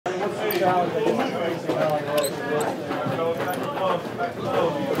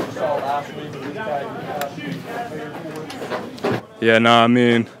Yeah, no, I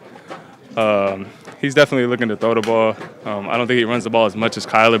mean, he's definitely looking to throw the ball. I don't think he runs the ball as much as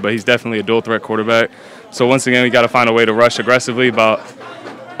Kyler, but he's definitely a dual-threat quarterback. So once again, we got to find a way to rush aggressively without,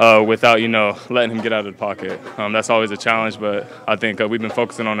 letting him get out of the pocket. That's always a challenge, but I think we've been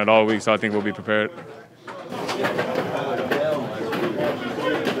focusing on it all week, so I think we'll be prepared.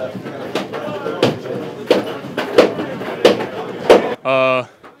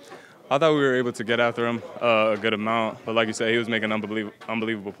 I thought we were able to get after him a good amount, but like you said, he was making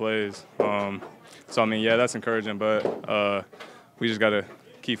unbelievable plays. So, I mean, yeah, that's encouraging, but we just got to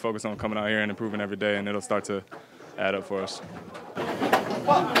keep focused on coming out here and improving every day, and it'll start to add up for us.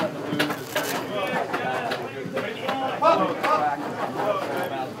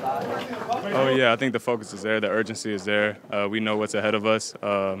 Oh, yeah, I think the focus is there. The urgency is there. We know what's ahead of us.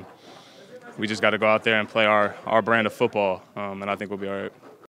 We just got to go out there and play our brand of football, and I think we'll be all right.